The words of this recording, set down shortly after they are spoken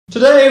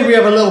Today we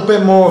have a little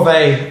bit more of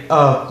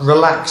a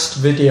relaxed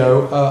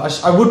video.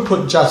 I would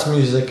put jazz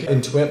music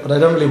into it, but I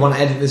don't really want to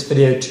edit this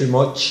video too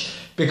much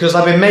because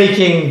I've been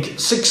making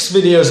 6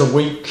 videos a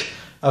week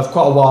for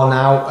quite a while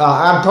now.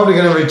 I'm probably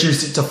going to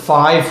reduce it to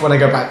 5 when I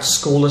go back to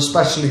school,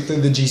 especially through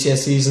the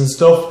GCSEs and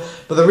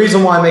stuff. But the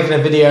reason why I'm making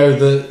a video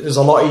that is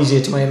a lot easier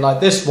to make like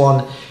this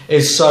one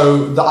is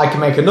so that I can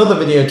make another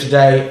video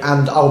today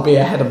and I'll be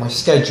ahead of my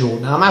schedule.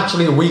 Now I'm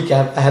actually a week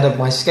ahead of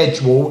my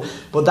schedule,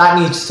 but that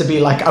needs to be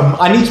like,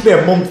 I need to be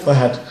a month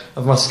ahead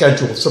of my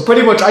schedule. So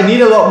pretty much I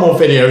need a lot more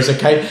videos,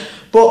 okay?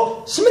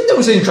 But something that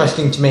was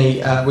interesting to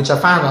me, which I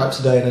found out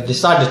today and I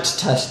decided to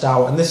test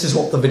out, and this is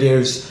what the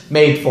video's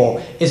made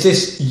for, is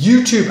this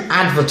YouTube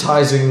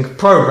advertising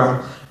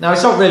program. Now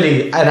it's not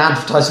really an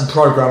advertising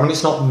program and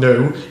it's not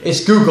new,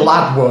 it's Google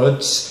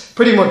Adwords.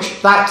 Pretty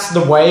much that's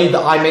the way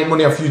that I make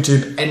money off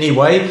YouTube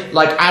anyway.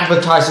 Like,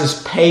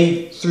 advertisers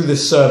pay through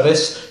this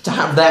service to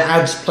have their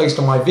ads placed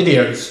on my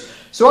videos.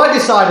 So I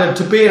decided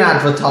to be an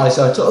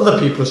advertiser to other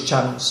people's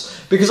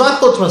channels because I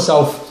thought to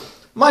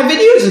myself, my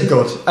videos are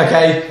good,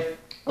 okay?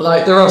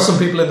 Like, there are some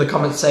people in the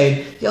comments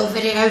saying, your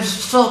videos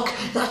suck,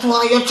 that's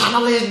why your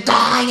channel is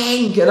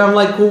dying. And I'm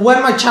like, well,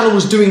 when my channel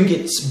was doing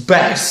its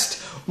best,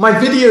 my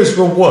videos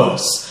were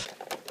worse.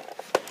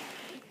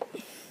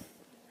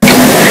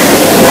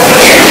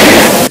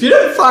 If you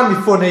don't find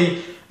me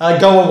funny,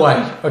 go away,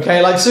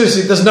 okay? Like,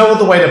 seriously, there's no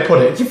other way to put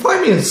it. If you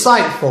find me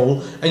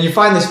insightful and you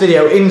find this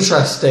video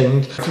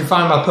interesting, if you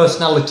find my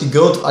personality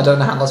good, I don't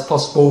know how that's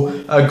possible,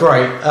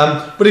 great.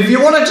 But if you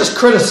want to just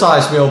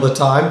criticize me all the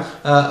time,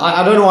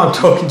 I don't know why I'm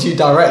talking to you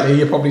directly,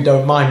 you probably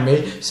don't mind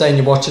me saying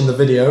you're watching the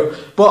video,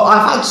 but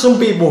I've had some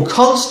people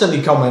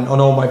constantly comment on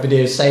all my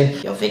videos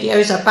saying, your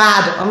videos are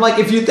bad. I'm like,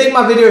 if you think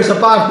my videos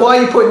are bad, why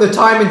are you putting the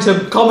time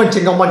into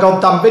commenting on my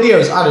goddamn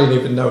videos? I don't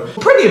even know.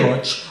 Pretty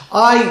much,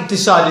 I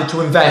decided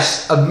to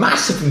invest a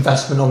massive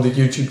investment on the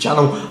YouTube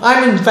channel.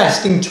 I'm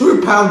investing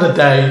 £2 a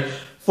day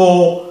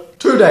for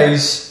 2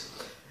 days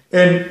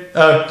in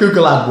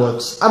Google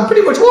AdWords. And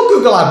pretty much what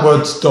Google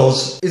AdWords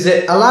does is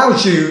it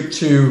allows you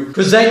to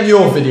present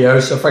your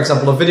videos, so for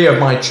example a video of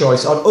my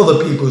choice, on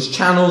other people's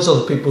channels,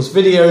 other people's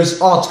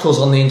videos, articles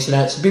on the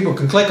internet, so people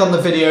can click on the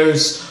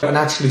videos and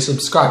actually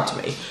subscribe to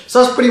me.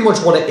 So that's pretty much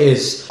what it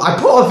is. I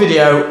put a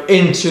video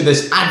into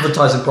this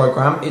advertising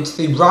program. It's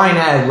the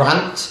Ryanair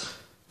rant.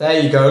 There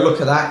you go,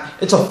 look at that.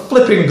 It's a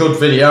flipping good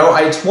video.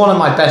 It's one of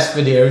my best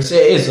videos.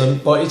 It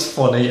isn't, but it's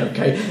funny,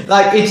 okay?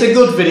 Like, it's a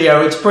good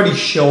video, it's pretty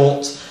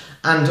short.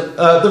 And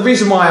the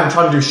reason why I'm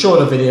trying to do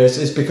shorter videos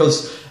is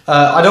because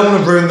I don't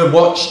want to ruin the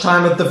watch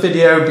time of the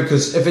video,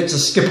 because if it's a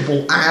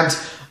skippable ad,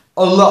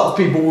 a lot of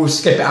people will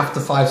skip it after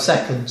 5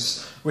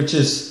 seconds, which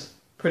is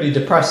pretty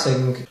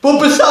depressing. But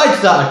besides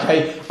that,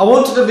 okay, I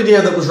wanted a video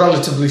that was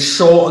relatively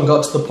short and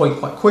got to the point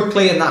quite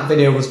quickly, and that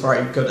video was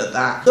very good at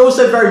that. It's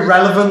also very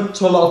relevant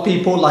to a lot of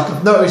people. Like,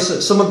 I've noticed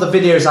that some of the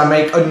videos I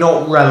make are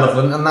not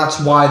relevant, and that's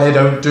why they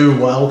don't do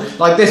well.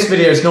 Like, this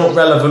video is not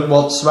relevant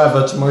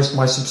whatsoever to most of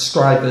my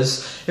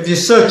subscribers. If you're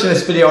searching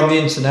this video on the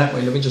internet,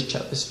 wait, let me just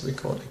check this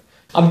recording.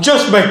 I'm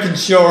just making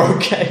sure,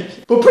 okay?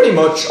 But pretty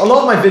much, a lot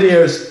of my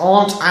videos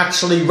aren't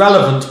actually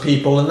relevant to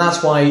people, and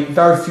that's why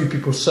very few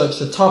people search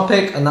the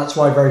topic, and that's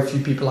why very few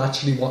people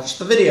actually watch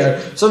the video.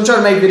 So I'm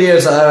trying to make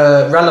videos that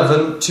are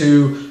relevant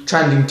to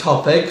trending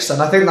topics,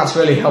 and I think that's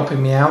really helping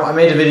me out. I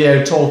made a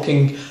video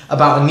talking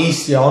about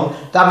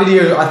Onision. That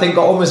video, I think,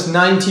 got almost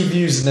 90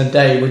 views in a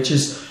day, which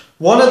is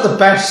one of the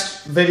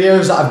best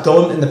videos that I've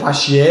done in the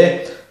past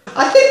year.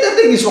 I think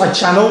the thing is, my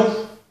channel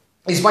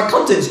is my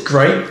content is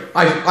great.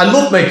 I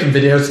love making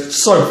videos,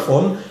 it's so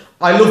fun.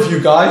 I love you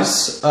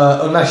guys,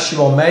 unless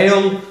you are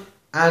male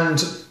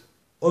and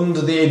under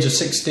the age of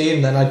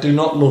 16, then I do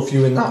not love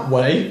you in that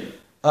way.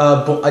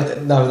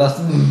 No, that's,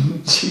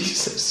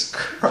 Jesus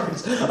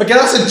Christ. Okay,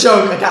 that's a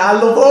joke, okay,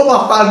 I love all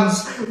my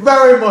fans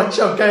very much,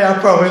 okay, I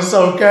promise,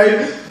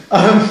 okay?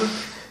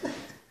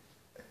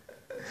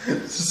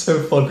 This is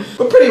so fun.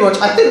 But pretty much,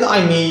 I think that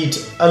I need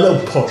a little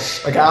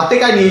push, okay? I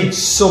think I need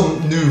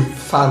some new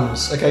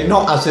fans, okay?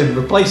 Not as in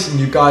replacing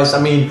you guys, I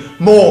mean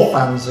more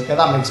fans, okay?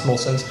 That makes more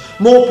sense.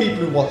 More people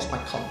who watch my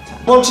content.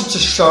 I wanted to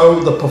show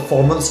the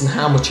performance and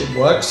how much it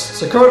works.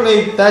 So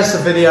currently, there's the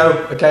video,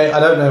 okay? I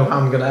don't know how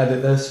I'm going to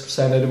edit this,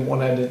 saying I didn't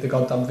want to edit the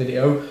goddamn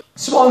video.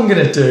 So what I'm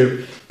going to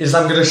do is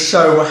I'm going to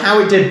show how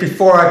it did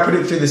before I put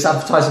it through this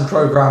advertising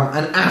program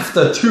and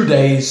after 2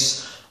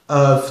 days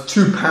of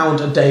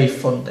 £2 a day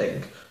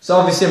funding. So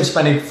obviously I'm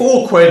spending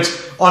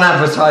 £4 on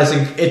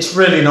advertising. It's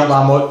really not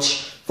that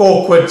much.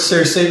 £4,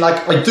 seriously.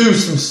 Like, I do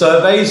some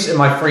surveys in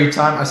my free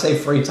time. I say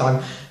free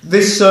time.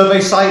 This survey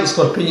site is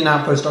called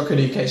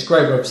opinionoutpost.co.uk. It's a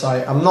great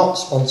website. I'm not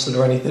sponsored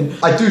or anything.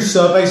 I do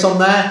surveys on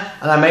there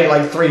and I make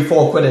like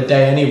 £3-4 a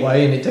day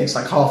anyway, and it takes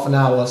like half an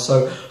hour.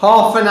 So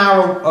half an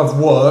hour of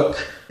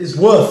work is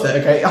worth it,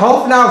 okay?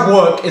 Half an hour of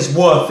work is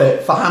worth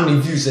it for how many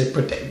views they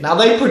predict. Now,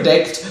 they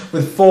predict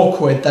with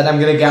 £4 that I'm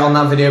going to get on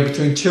that video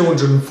between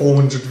 200 and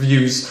 400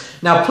 views.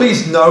 Now,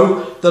 please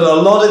know that a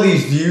lot of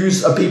these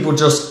views are people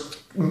just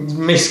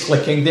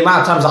misclicking. The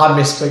amount of times I've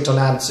misclicked on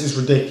ads is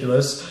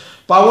ridiculous.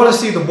 But I want to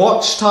see the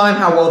watch time,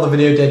 how well the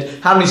video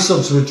did, how many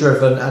subs were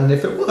driven, and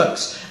if it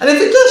works. And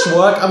if it does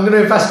work, I'm going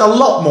to invest a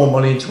lot more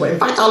money into it. In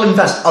fact, I'll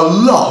invest a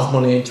lot of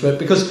money into it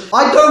because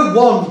I don't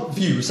want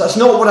views. That's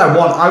not what I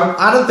want.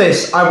 Out of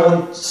this, I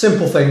want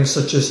simple things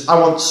such as I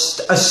want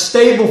a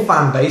stable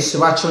fan base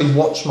who actually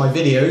watch my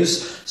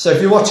videos. So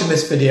if you're watching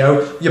this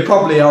video, you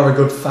probably are a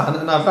good fan,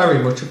 and I very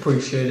much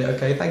appreciate it,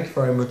 okay? Thank you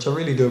very much. I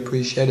really do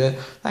appreciate it.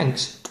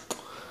 Thanks.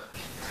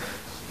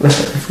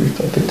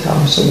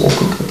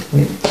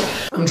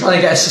 I'm trying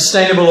to get a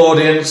sustainable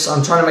audience.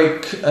 I'm trying to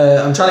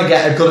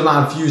get a good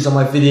amount of views on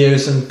my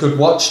videos and good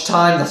watch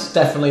time. That's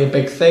definitely a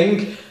big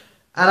thing.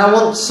 And I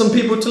want some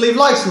people to leave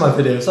likes on my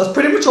videos. That's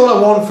pretty much all I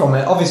want from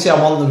it. Obviously, I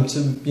want them to,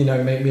 you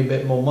know, make me a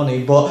bit more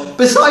money. But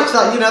besides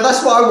that, you know,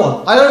 that's what I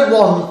want. I don't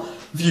want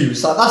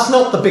views. Like, that's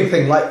not the big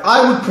thing. Like,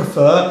 I would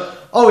prefer...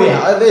 Oh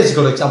yeah, there's a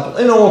good example.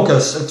 In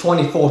August of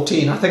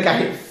 2014, I think I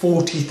hit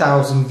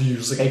 40,000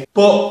 views, okay?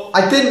 But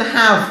I didn't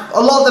have... A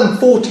lot of them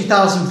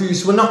 40,000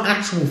 views were not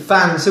actual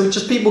fans. They were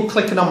just people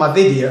clicking on my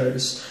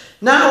videos.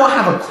 Now I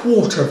have a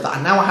quarter of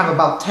that. Now I have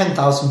about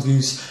 10,000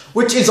 views,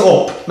 which is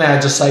up, may I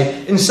just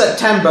say. In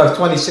September of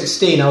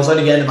 2016, I was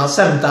only getting about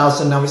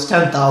 7,000. Now it's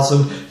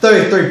 10,000.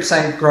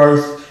 33%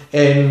 growth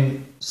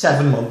in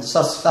 7 months.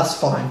 That's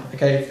fine,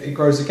 okay? If it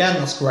grows again,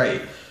 that's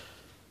great.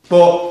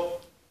 But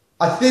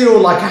I feel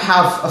like I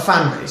have a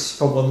fan base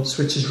for once,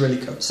 which is really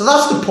good. So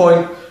that's the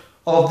point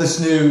of this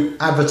new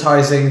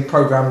advertising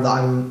program that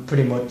I'm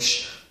pretty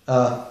much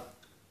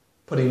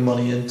putting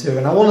money into,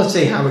 and I want to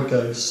see how it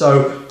goes.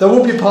 So there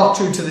will be a part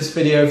 2 to this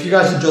video. If you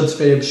guys enjoyed this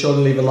video, be sure to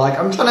leave a like.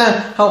 I'm trying to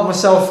help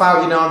myself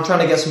out, you know, I'm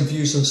trying to get some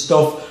views and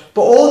stuff,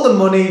 but all the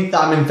money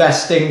that I'm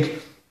investing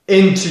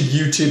into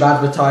YouTube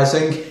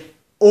advertising,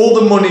 all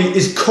the money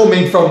is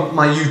coming from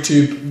my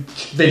YouTube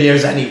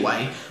videos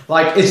anyway.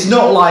 Like, it's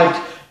not like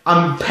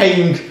I'm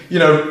paying, you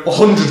know,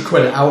 100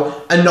 quid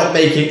out and not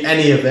making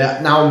any of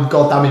it. Now I'm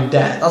goddamn in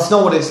debt. That's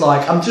not what it's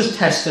like. I'm just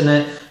testing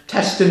it,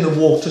 testing the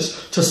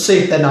waters to see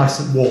if they're nice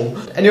and warm.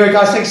 Anyway,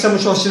 guys, thanks so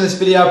much for watching this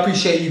video. I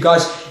appreciate you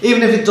guys.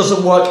 Even if it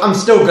doesn't work, I'm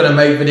still going to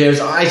make videos.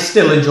 I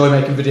still enjoy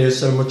making videos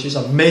so much. It's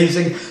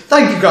amazing.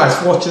 Thank you guys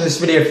for watching this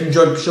video. If you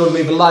enjoyed, be sure to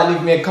leave a like,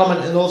 leave me a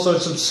comment, and also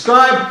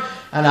subscribe.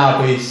 And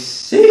I'll be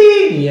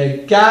seeing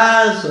you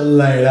guys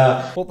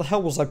later. What the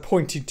hell was I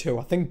pointing to?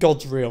 I think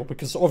God's real,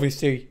 because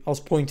obviously I was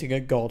pointing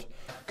at God.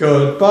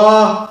 Goodbye.